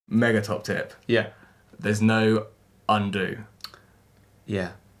mega top tip. Yeah. There's no undo.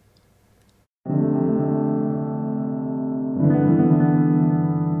 Yeah.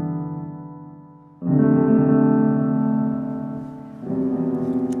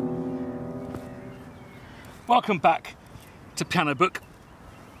 Welcome back to Piano Book.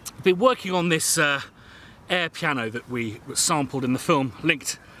 I've been working on this air piano that we sampled in the film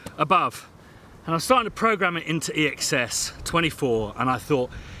linked above, and I'm starting to program it into EXS24, and I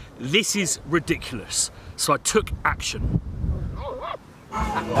thought, this is ridiculous, so I took action.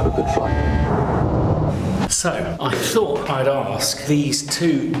 So I thought I'd ask these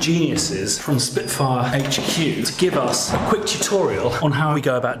two geniuses from Spitfire HQ to give us a quick tutorial on how we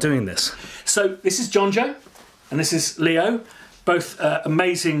go about doing this. So this is John Joe and this is Leo, both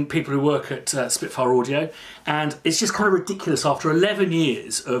amazing people who work at Spitfire Audio, and it's just kind of ridiculous after 11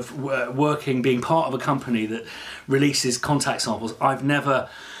 years of working, being part of a company that releases Kontakt samples. I'm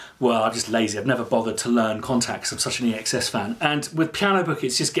just lazy. I've never bothered to learn Kontakt because I'm such an EXS fan. And with Piano Book,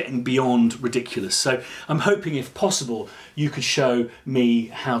 it's just getting beyond ridiculous. So I'm hoping, if possible, you could show me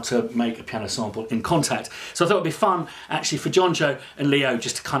how to make a piano sample in Kontakt. So I thought it'd be fun, actually, for John Joe and Leo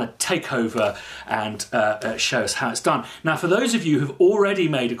just to kind of take over and show us how it's done. Now, for those of you who've already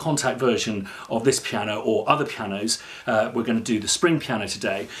made a Kontakt version of this piano or other pianos, we're going to do the Spring piano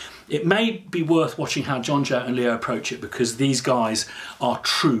today. It may be worth watching how John Joe and Leo approach it, because these guys are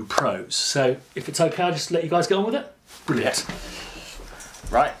true pros. So if it's okay, I'll just let you guys get on with it. Brilliant.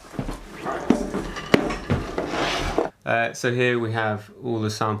 Right. So here we have all the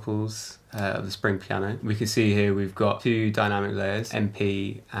samples of the Spring piano. We can see here we've got two dynamic layers,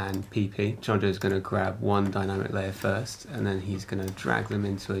 MP and PP. John Joe's going to grab one dynamic layer first, and then he's going to drag them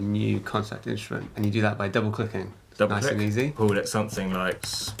into a new Kontakt instrument. And you do that by double clicking. Nice and easy. Call it something like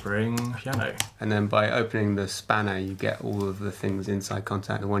Spring Piano. And then by opening the spanner, you get all of the things inside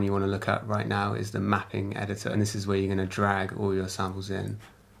Kontakt. The one you want to look at right now is the mapping editor, and this is where you're going to drag all your samples in.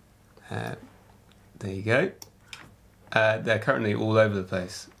 There you go. They're currently all over the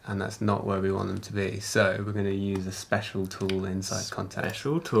place, and that's not where we want them to be. So we're going to use a special tool inside Kontakt.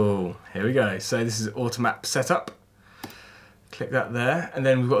 Special tool. Here we go. So this is Automap Setup. Click that there, and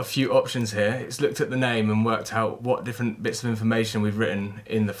then we've got a few options here. It's looked at the name and worked out what different bits of information we've written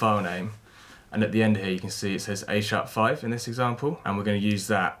in the file name. And at the end here you can see it says A#5 in this example, and we're going to use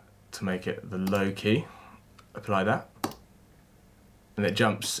that to make it the low key. Apply that. And it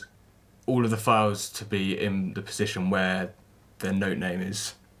jumps all of the files to be in the position where their note name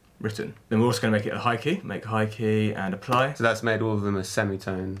is written. Then we're also going to make it a high key. Make high key and apply. So that's made all of them a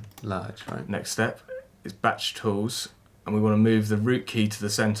semitone large, right? Next step is batch tools. And we want to move the root key to the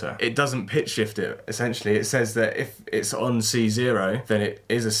center. It doesn't pitch shift it, essentially. It says that if it's on C0, then it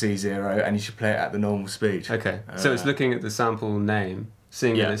is a C0 and you should play it at the normal speed. Okay, so it's looking at the sample name,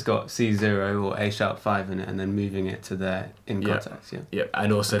 seeing that it's got C0 or A#5 in it, and then moving it to there in Kontakt, yeah.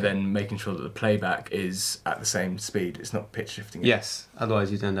 And also then making sure that the playback is at the same speed. It's not pitch shifting it. Yes,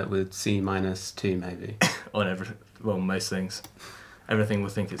 otherwise you'd end up with C-2 maybe. On most things. Everything will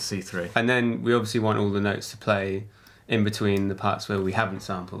think it's C3. And then we obviously want all the notes to play in between the parts where we haven't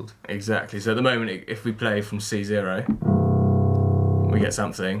sampled. Exactly. So at the moment, if we play from C0, we get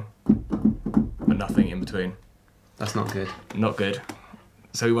something, but nothing in between. That's not good. Not good.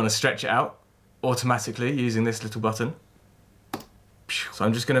 So we want to stretch it out automatically using this little button. So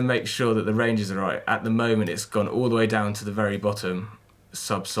I'm just going to make sure that the ranges are right. At the moment, it's gone all the way down to the very bottom,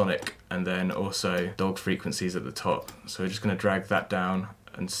 subsonic, and then also dog frequencies at the top. So we're just going to drag that down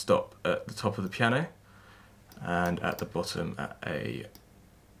and stop at the top of the piano, and at the bottom at a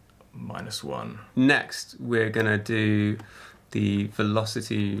 -1. Next, we're going to do the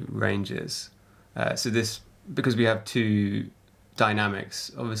velocity ranges. So this, because we have two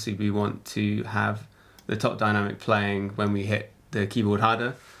dynamics, obviously we want to have the top dynamic playing when we hit the keyboard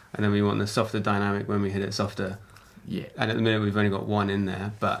harder, and then we want the softer dynamic when we hit it softer. Yeah. And at the minute we've only got one in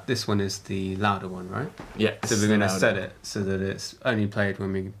there, but this one is the louder one, right? Yeah. So we're going to set it so that it's only played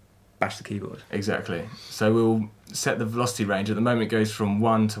when we bash the keyboard. Exactly. So we'll set the velocity range. At the moment it goes from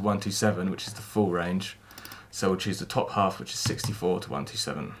 1 to 127, which is the full range. So we'll choose the top half, which is 64 to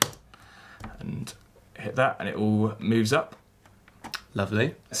 127. And hit that, and it all moves up.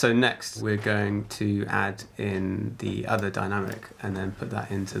 Lovely. So next we're going to add in the other dynamic and then put that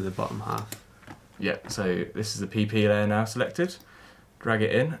into the bottom half. Yeah, so this is the PP layer now selected. Drag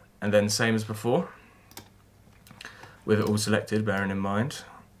it in, and then same as before, with it all selected, bearing in mind.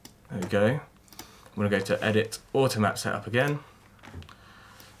 There we go. I'm going to go to Edit, Automap Setup again.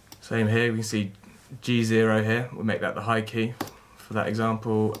 Same here, we can see G0 here. We'll make that the high key for that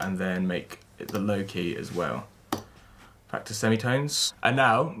example, and then make it the low key as well back to semitones. And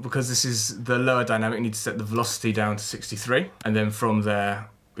now, because this is the lower dynamic, you need to set the velocity down to 63, and then from there,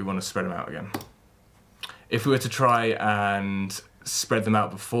 we want to spread them out again. If we were to try and spread them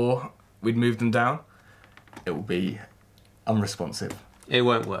out before we'd move them down, it will be unresponsive. It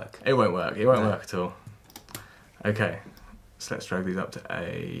won't work. It won't work. It won't work at all. Okay, so let's drag these up to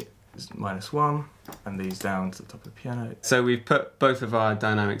a -1 and these down to the top of the piano. So we've put both of our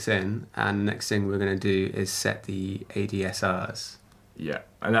dynamics in, and the next thing we're going to do is set the ADSRs. Yeah,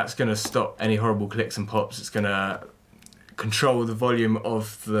 and that's going to stop any horrible clicks and pops. It's going to control the volume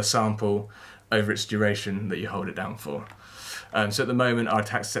of the sample over its duration that you hold it down for. So at the moment our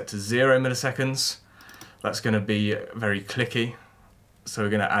attack's set to 0 milliseconds. That's going to be very clicky. So we're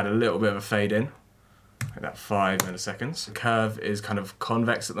going to add a little bit of a fade in, like that 5 milliseconds. The curve is kind of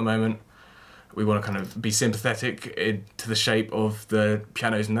convex at the moment. We want to kind of be sympathetic to the shape of the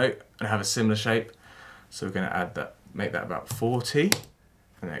piano's note and have a similar shape. So we're going to add that, make that about 40,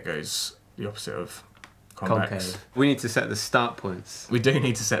 and there it goes the opposite of convex. Concave. We need to set the start points. We do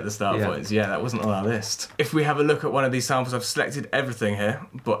need to set the start points. Yeah, that wasn't on our list. If we have a look at one of these samples, I've selected everything here,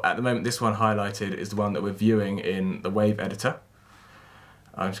 but at the moment this one highlighted is the one that we're viewing in the wave editor.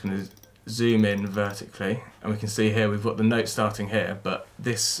 I'm just going to zoom in vertically, and we can see here we've got the note starting here, but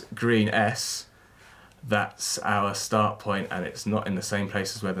this green S, that's our start point, and it's not in the same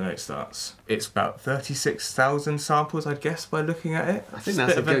place as where the note starts. It's about 36,000 samples, I'd guess, by looking at it. I think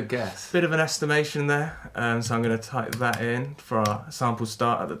that's a good guess. Bit of an estimation there, so I'm going to type that in for our sample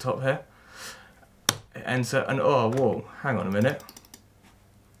start at the top here. Enter, and oh, whoa, hang on a minute.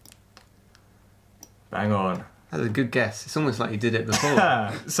 Bang on. That's a good guess. It's almost like you did it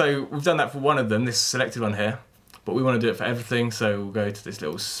before. So we've done that for one of them, this selected one here, but we want to do it for everything, so we'll go to this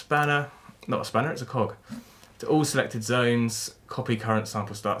little spanner. Not a spanner, it's a cog. To all selected zones, copy current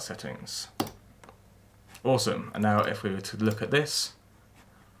sample start settings. Awesome. And now if we were to look at this,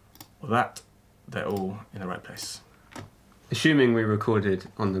 or that, they're all in the right place. Assuming we recorded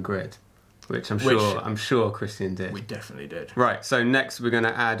on the grid, which I'm sure Christian did. We definitely did. Right, so next we're going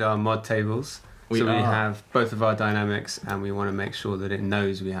to add our mod tables. We have both of our dynamics, and we want to make sure that it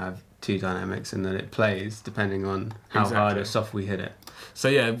knows we have 2 dynamics and that it plays depending on how hard or soft we hit it. So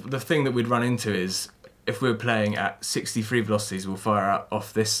yeah, the thing that we'd run into is if we were playing at 63 velocities, we'll fire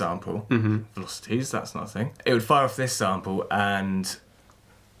off this sample. Velocities, that's not a thing. It would fire off this sample, and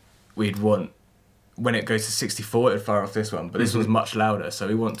we'd want, when it goes to 64, it would fire off this one, but this one's much louder, so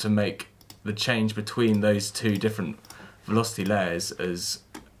we want to make the change between those 2 different velocity layers as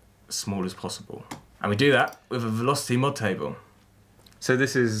small as possible. And we do that with a velocity mod table. So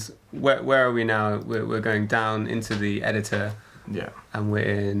this is, where are we now? We're going down into the editor. Yeah. And we're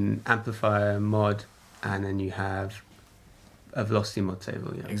in amplifier mod, and then you have a velocity mod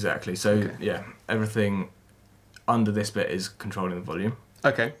table. Yeah. Exactly. So yeah, everything under this bit is controlling the volume.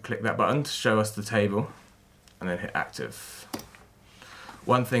 Okay. Click that button to show us the table, and then hit active.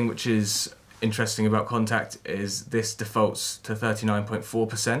 One thing which is interesting about KONTAKT is this defaults to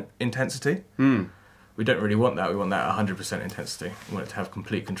 39.4% intensity. We don't really want that. We want that 100% intensity. We want it to have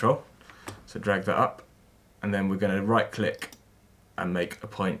complete control. So drag that up, and then we're going to right click and make a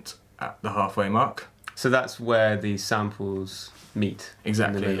point at the halfway mark. So that's where the samples meet.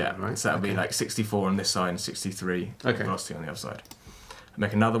 Exactly, middle, yeah. Right? So that'll be like 64 on this side and 63 velocity on the other side.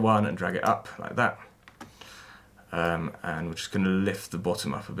 Make another one and drag it up like that. And we're just going to lift the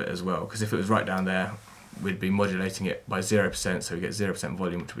bottom up a bit as well, because if it was right down there, we'd be modulating it by 0%, so we get 0%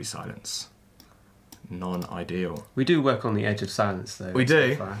 volume, which would be silence. Non-ideal. We do work on the edge of silence, though. We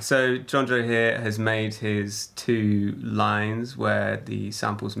do. So Jonjo here has made his 2 lines where the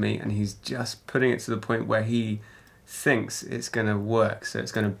samples meet, and he's just putting it to the point where he thinks it's going to work, so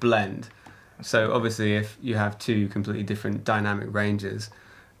it's going to blend. So obviously if you have 2 completely different dynamic ranges,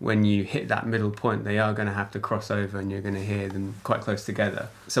 when you hit that middle point, they are going to have to cross over, and you're going to hear them quite close together.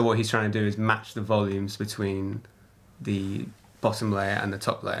 So what he's trying to do is match the volumes between the bottom layer and the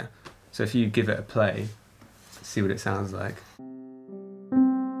top layer. So if you give it a play, see what it sounds like.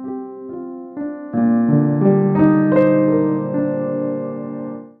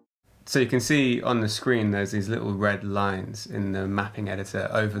 So you can see on the screen there's these little red lines in the mapping editor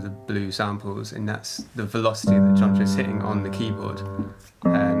over the blue samples, and that's the velocity that Jonjo's hitting on the keyboard.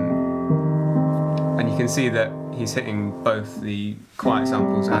 And you can see that he's hitting both the quiet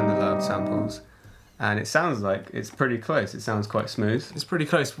samples and the loud samples. And it sounds like it's pretty close. It sounds quite smooth. It's pretty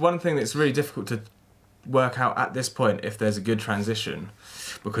close. One thing that's really difficult to work out at this point if there's a good transition,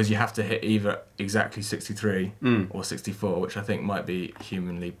 because you have to hit either exactly 63 or 64, which I think might be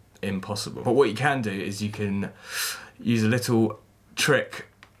humanly impossible. But what you can do is you can use a little trick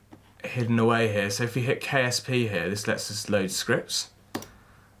hidden away here. So if we hit KSP here, this lets us load scripts.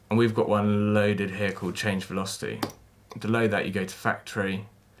 And we've got one loaded here called change velocity. To load that, you go to factory,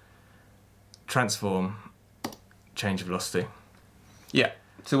 transform, change velocity. Yeah.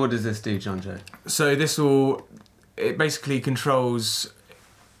 So what does this do, John Joe? So it basically controls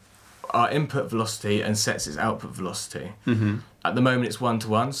our input velocity and sets its output velocity. Mm-hmm. At the moment it's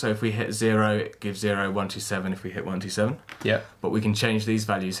 1-to-1, so if we hit 0, it gives 0, 127 if we hit 127. Yeah. But we can change these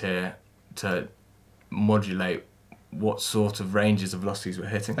values here to modulate what sort of ranges of velocities we're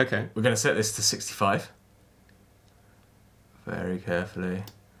hitting. Okay. We're going to set this to 65. Very carefully.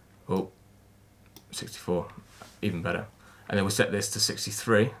 Oh, 64, even better. And then we'll set this to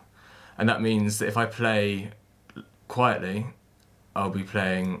 63. And that means that if I play quietly, I'll be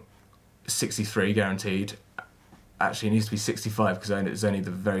playing 63 guaranteed. Actually, it needs to be 65 because it's only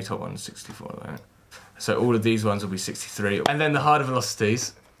the very top one, 64. Right? So all of these ones will be 63. And then the harder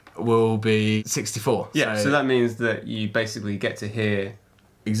velocities will be 64. Yeah, so that means that you basically get to hear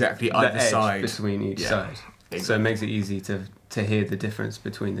exactly the either edge side between each side. Exactly. So it makes it easy to hear the difference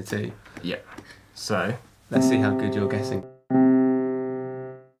between the two. Yeah. So let's see how good you're guessing.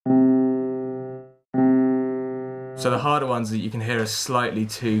 So the harder ones that you can hear are slightly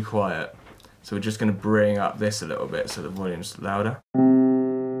too quiet. So we're just going to bring up this a little bit so the volume's louder.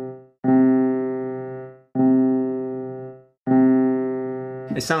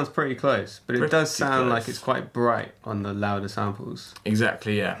 It sounds pretty close, but it Pretty does sound close. like it's quite bright on the louder samples.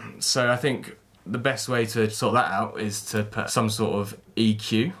 Exactly, yeah. So I think the best way to sort that out is to put some sort of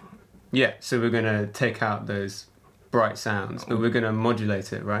EQ. Yeah, so we're going to take out those bright sounds, but we're going to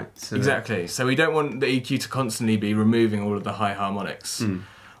modulate it, right? So Exactly. So we don't want the EQ to constantly be removing all of the high harmonics.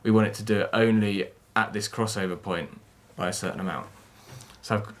 We want it to do it only at this crossover point by a certain amount.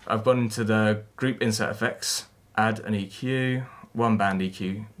 So I've gone into the group insert effects, add an EQ, one band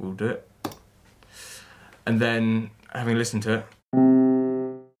EQ will do it. And then having listened to it,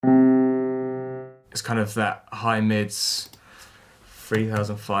 it's kind of that high mids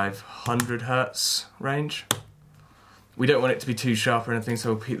 3,500 hertz range. We don't want it to be too sharp or anything,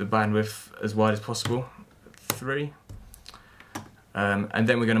 so we'll keep the bandwidth as wide as possible, 3. And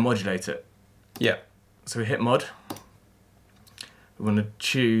then we're going to modulate it. Yeah. So we hit mod. We want to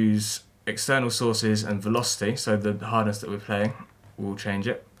choose external sources and velocity, so the hardness that we're playing, we'll change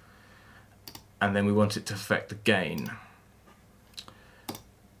it. And then we want it to affect the gain.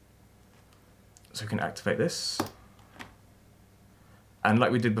 So we can activate this. And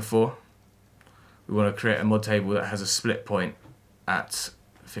like we did before, we want to create a mod table that has a split point at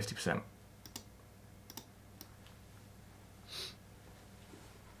 50%.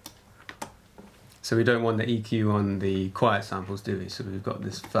 So we don't want the EQ on the quiet samples, do we? So we've got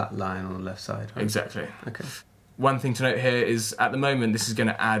this flat line on the left side, right? Exactly. Okay. One thing to note here is at the moment this is going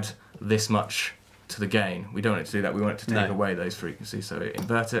to add this much to the gain. We don't want it to do that, we want it to take away those frequencies, so we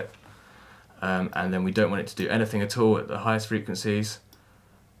invert it. And then we don't want it to do anything at all at the highest frequencies.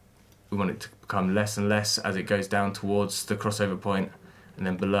 We want it to become less and less as it goes down towards the crossover point, and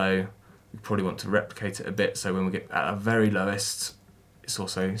then below we probably want to replicate it a bit so when we get at our very lowest it's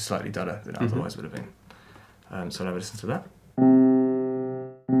also slightly duller than it otherwise would have been. So I'll have a listen to that.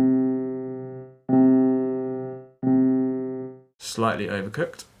 Slightly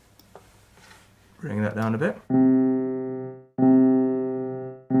overcooked. Bring that down a bit.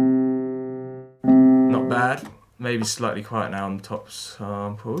 Not bad. Maybe slightly quiet now on the top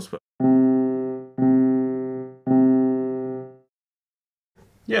samples, but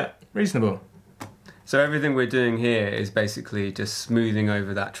yeah, reasonable. So everything we're doing here is basically just smoothing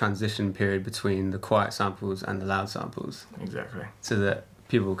over that transition period between the quiet samples and the loud samples. Exactly. So that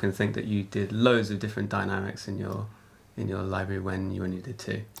people can think that you did loads of different dynamics in your library when you only did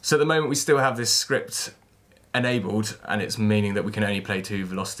 2. So at the moment we still have this script enabled, and it's meaning that we can only play 2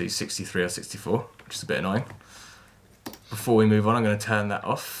 velocities, 63 or 64, which is a bit annoying. Before we move on, I'm going to turn that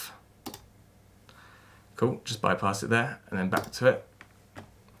off. Cool, just bypass it there, and then back to it.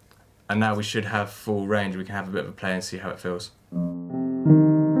 And now we should have full range. We can have a bit of a play and see how it feels.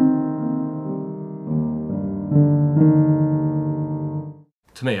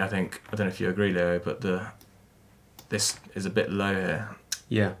 To me, I think, I don't know if you agree, Leo, but this is a bit low here.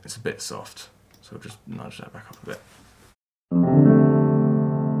 Yeah. It's a bit soft. So we'll just nudge that back up a bit.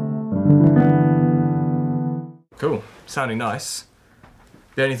 Cool, sounding nice.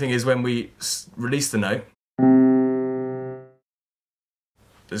 The only thing is when we release the note,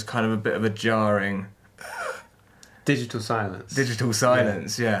 there's kind of a bit of a jarring Digital silence. digital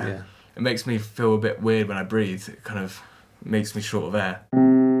silence, yeah. Yeah. It makes me feel a bit weird when I breathe. It kind of makes me short of air. Do you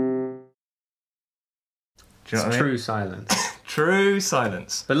know what I mean? True silence. True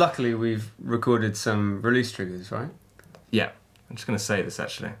silence. But luckily we've recorded some release triggers, right? Yeah. I'm just going to say this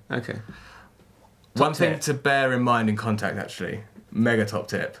actually. Okay. One thing tip. to bear in mind in Kontact actually, mega top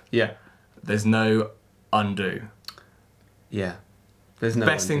tip, Yeah. there's no undo. Yeah. There's no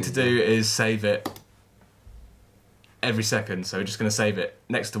Best thing undo, to do yeah. is save it every second. So we're just going to save it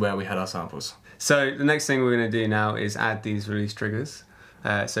next to where we had our samples. So the next thing we're going to do now is add these release triggers.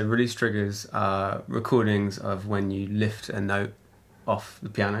 So release triggers are recordings of when you lift a note off the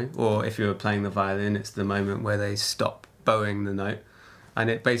piano, or if you're playing the violin, it's the moment where they stop bowing the note, and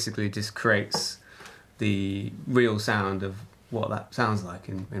it basically just creates the real sound of what that sounds like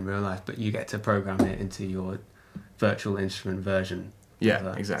in real life, but you get to program it into your virtual instrument version.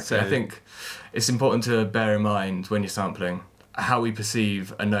 Yeah, exactly. So I think it's important to bear in mind when you're sampling how we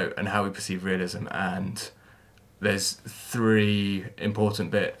perceive a note and how we perceive realism, and there's 3 important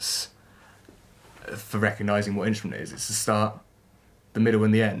bits for recognising what instrument it is. It's the start, the middle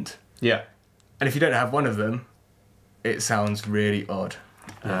and the end. Yeah. And if you don't have one of them, it sounds really odd.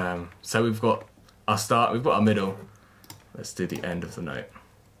 Yeah. So we've got our start, we've got our middle. Let's do the end of the note.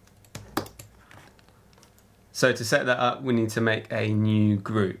 So to set that up, we need to make a new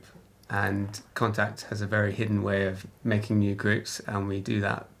group, and Kontact has a very hidden way of making new groups, and we do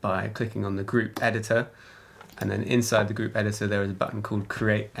that by clicking on the group editor, and then inside the group editor there is a button called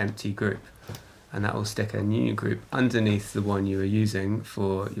Create Empty Group, and that will stick a new group underneath the one you were using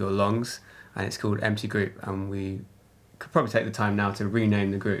for your longs, and it's called Empty Group, and we could probably take the time now to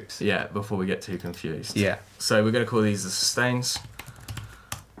rename the groups. Yeah, before we get too confused. Yeah. So we're going to call these the sustains,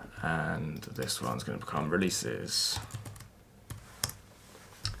 and this one's going to become releases.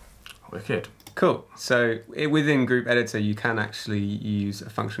 Wicked. Cool. So within Group Editor, you can actually use a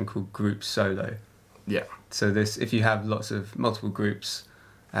function called Group Solo. Yeah. So this, if you have multiple groups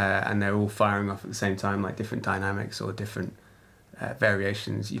and they're all firing off at the same time, like different dynamics or different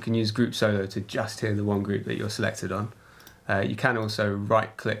variations, you can use Group Solo to just hear the one group that you're selected on. You can also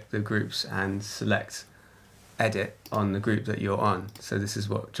right-click the groups and select Edit on the group that you're on. So this is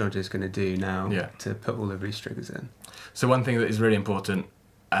what Giorgio's going to do now to put all the release triggers in. So one thing that is really important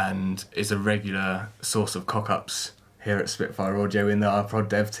and is a regular source of cock-ups here at Spitfire Audio in our prod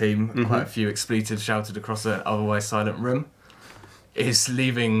dev team, quite a few expletives shouted across an otherwise silent room, is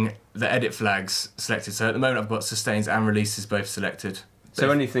leaving the edit flags selected. So at the moment I've got sustains and releases both selected. So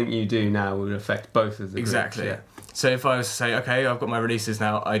anything you do now will affect both of the exactly. groups. So if I was to say, okay, I've got my releases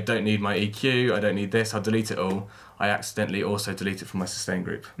now, I don't need my EQ, I don't need this, I'll delete it all, I accidentally also delete it from my sustain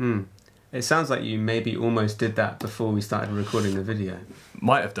group. It sounds like you maybe almost did that before we started recording the video.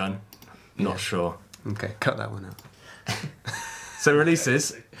 Might have done, not sure. Okay, cut that one out. So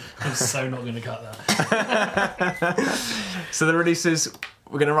releases. I'm so not going to cut that. So the releases,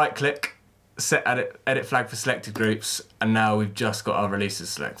 we're going to right click, set edit flag for selected groups, and now we've just got our releases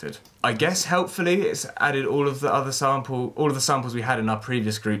selected. I guess helpfully it's added all of the samples we had in our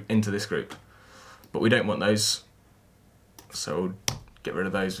previous group into this group, but we don't want those, so we'll get rid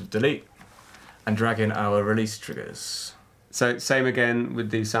of those with delete and drag in our release triggers. So same again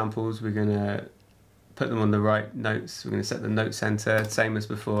with these samples, we're going to put them on the right notes. We're going to set the note center, same as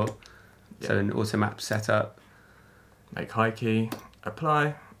before. So an automap setup. Make high key,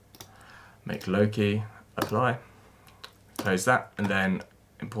 apply. Make low key, apply. Close that, and then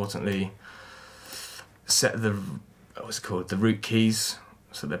importantly set the the root keys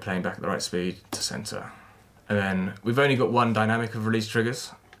so they're playing back at the right speed to center. And then we've only got one dynamic of release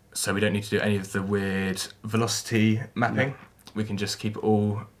triggers, so we don't need to do any of the weird velocity mapping. No. We can just keep it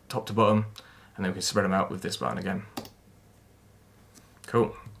all top to bottom, and then we can spread them out with this button again.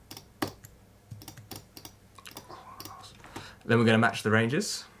 Cool. Then we're going to match the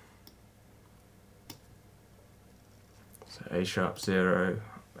ranges. So A sharp 0,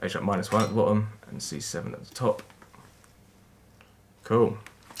 A sharp -1 at the bottom, and C7 at the top. Cool.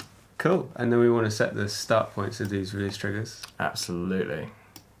 Cool. And then we want to set the start points of these release triggers. Absolutely.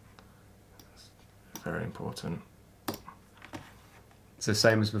 Very important. So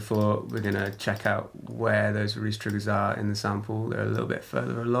same as before, we're going to check out where those release triggers are in the sample. They're a little bit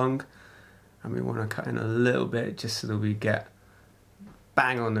further along, and we want to cut in a little bit just so that we get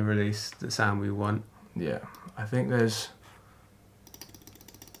bang on the release, the sound we want. Yeah, I think there's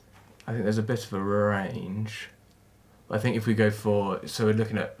a bit of a range. I think if we go for, so we're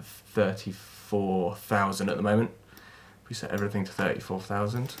looking at 34,000 at the moment. If we set everything to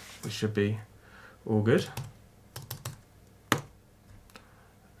 34,000, we should be all good.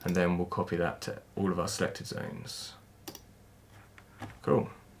 And then we'll copy that to all of our selected zones. Cool.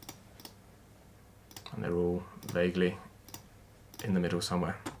 And they're all vaguely in the middle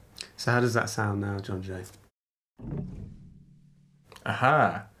somewhere. So how does that sound now, John J?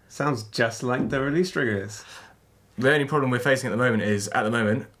 Aha. Sounds just like the release triggers. The only problem we're facing at the moment is,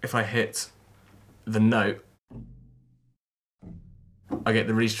 if I hit the note, I get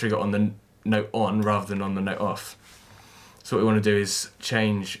the release trigger on the note on rather than on the note off. So what we want to do is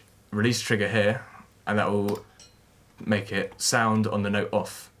change release trigger here, and that will make it sound on the note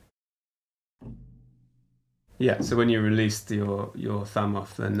off. Yeah, so when you release your thumb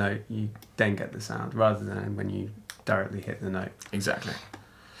off the note, you then get the sound, rather than when you directly hit the note. Exactly.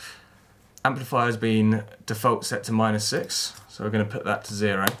 Amplifier has been default set to -6, so we're going to put that to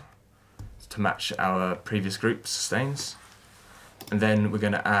 0 to match our previous group sustains. And then we're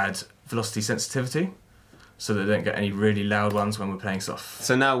going to add velocity sensitivity, so that they don't get any really loud ones when we're playing soft.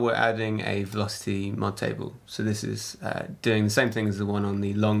 So now we're adding a velocity mod table. So this is doing the same thing as the one on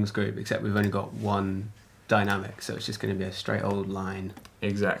the longs group, except we've only got one dynamic, so it's just going to be a straight old line.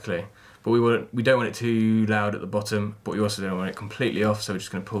 Exactly. But we don't want it too loud at the bottom, but we also don't want it completely off, so we're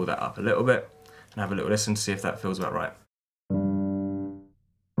just going to pull that up a little bit and have a little listen to see if that feels about right.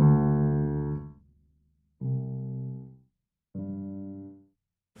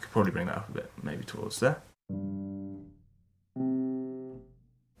 We could probably bring that up a bit, maybe towards there.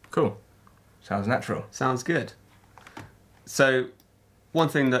 Cool. Sounds natural. Sounds good. So one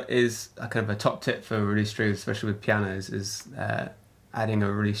thing that is a kind of a top tip for release triggers, especially with pianos, is adding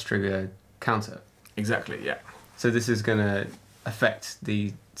a release trigger counter. Exactly, yeah. So this is going to affect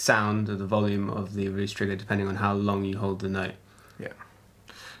the sound or the volume of the release trigger depending on how long you hold the note. Yeah.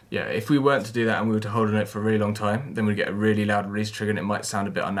 Yeah, if we weren't to do that and we were to hold a note for a really long time, then we'd get a really loud release trigger and it might sound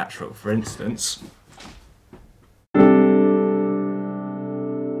a bit unnatural. For instance,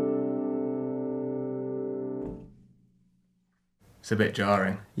 it's a bit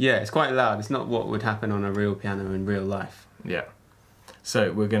jarring. Yeah, it's quite loud. It's not what would happen on a real piano in real life. Yeah.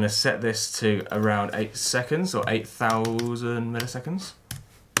 So we're going to set this to around 8 seconds or 8,000 milliseconds.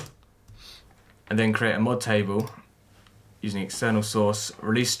 And then create a mod table using external source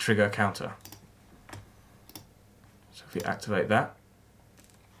release trigger counter. So if we activate that,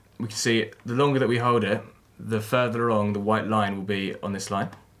 we can see the longer that we hold it, the further along the white line will be on this line.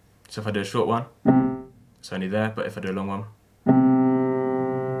 So if I do a short one, it's only there, but if I do a long one,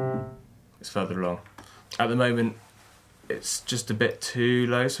 it's further along. At the moment, it's just a bit too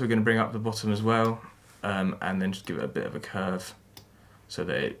low, so we're going to bring up the bottom as well, and then just give it a bit of a curve so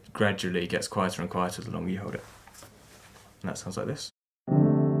that it gradually gets quieter and quieter the longer you hold it. And that sounds like this.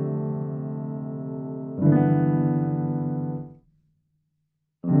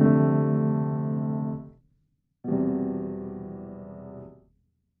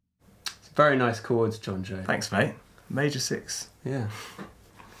 Very nice chords, John Joe. Thanks, mate. Major 6. Yeah.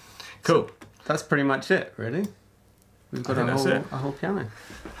 Cool. So that's pretty much it, really. We've got a whole piano.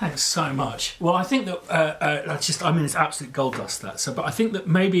 Thanks so much. Well, I think that I mean, it's absolute gold dust, that. So, but I think that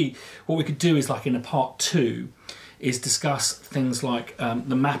maybe what we could do is, like in a part 2, is discuss things like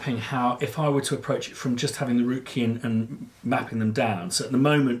the mapping. How, if I were to approach it from just having the root key and mapping them down. So at the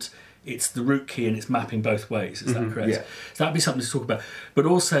moment, it's the root key and it's mapping both ways. Is that correct? Yeah. So that'd be something to talk about. But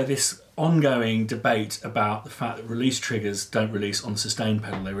also this ongoing debate about the fact that release triggers don't release on the sustain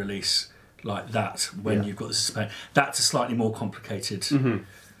pedal; they release like that when you've got the sustain. That's a slightly more complicated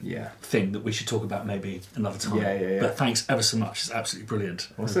thing that we should talk about maybe another time. Yeah. But thanks ever so much. It's absolutely brilliant.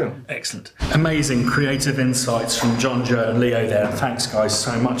 Awesome. Excellent. Amazing creative insights from John, Joe and Leo there. Thanks guys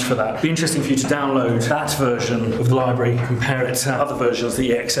so much for that. It'd be interesting for you to download that version of the library, compare it to other versions, the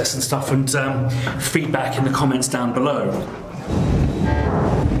EXS and stuff, and feedback in the comments down below.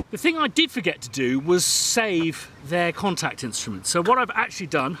 The thing I did forget to do was save their Kontakt instrument. So what I've actually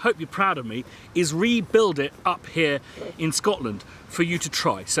done, hope you're proud of me, is rebuild it up here in Scotland for you to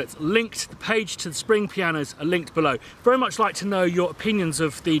try. So it's linked, the page to the Spring pianos are linked below. Very much like to know your opinions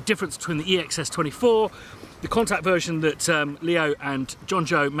of the difference between the EXS24, the Kontakt version that Leo and John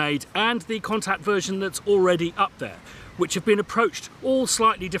Joe made, and the Kontakt version that's already up there, which have been approached all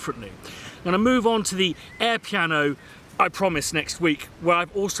slightly differently. I'm going to move on to the air piano, I promise, next week, where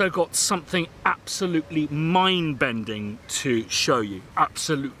I've also got something absolutely mind-bending to show you.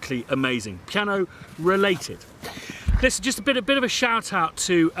 Absolutely amazing. Piano related. Listen, just a bit of a shout out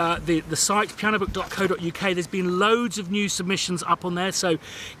to the site, pianobook.co.uk. There's been loads of new submissions up on there, so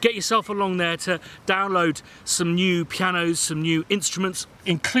get yourself along there to download some new pianos, some new instruments,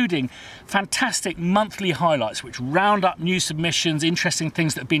 including fantastic monthly highlights which round up new submissions, interesting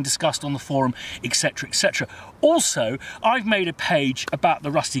things that have been discussed on the forum, etc, etc. Also, I've made a page about the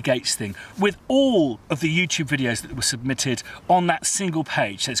Rusty Gates thing with all of the YouTube videos that were submitted on that single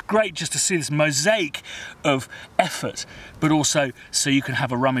page. So it's great just to see this mosaic of effort, but also so you can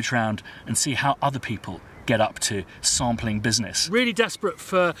have a rummage round and see how other people get up to sampling business. Really desperate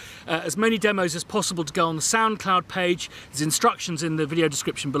for as many demos as possible to go on the SoundCloud page. There's instructions in the video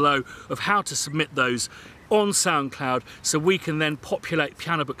description below of how to submit those on SoundCloud, so we can then populate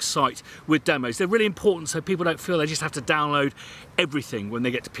Pianobook's site with demos. They're really important so people don't feel they just have to download everything when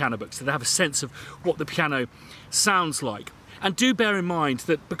they get to Pianobook, so they have a sense of what the piano sounds like. And do bear in mind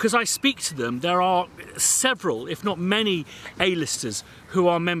that because I speak to them, there are several, if not many, A-listers who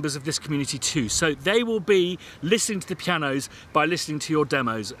are members of this community too. So they will be listening to the pianos by listening to your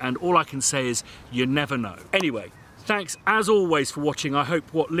demos, and all I can say is you never know. Anyway, thanks as always for watching. I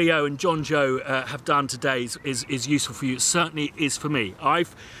hope what Leo and John Joe have done today is useful for you. It certainly is for me.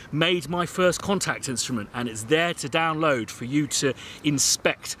 I've made my first Kontakt instrument and it's there to download for you to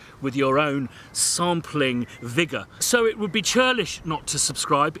inspect with your own sampling vigour. So it would be churlish not to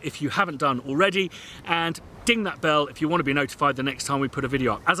subscribe if you haven't done already, and ding that bell if you want to be notified the next time we put a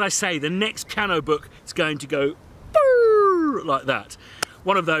video up. As I say, the next piano book is going to go like that.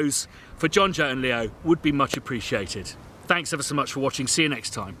 One of those for John, Joe and Leo would be much appreciated. Thanks ever so much for watching. See you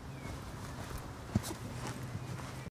next time.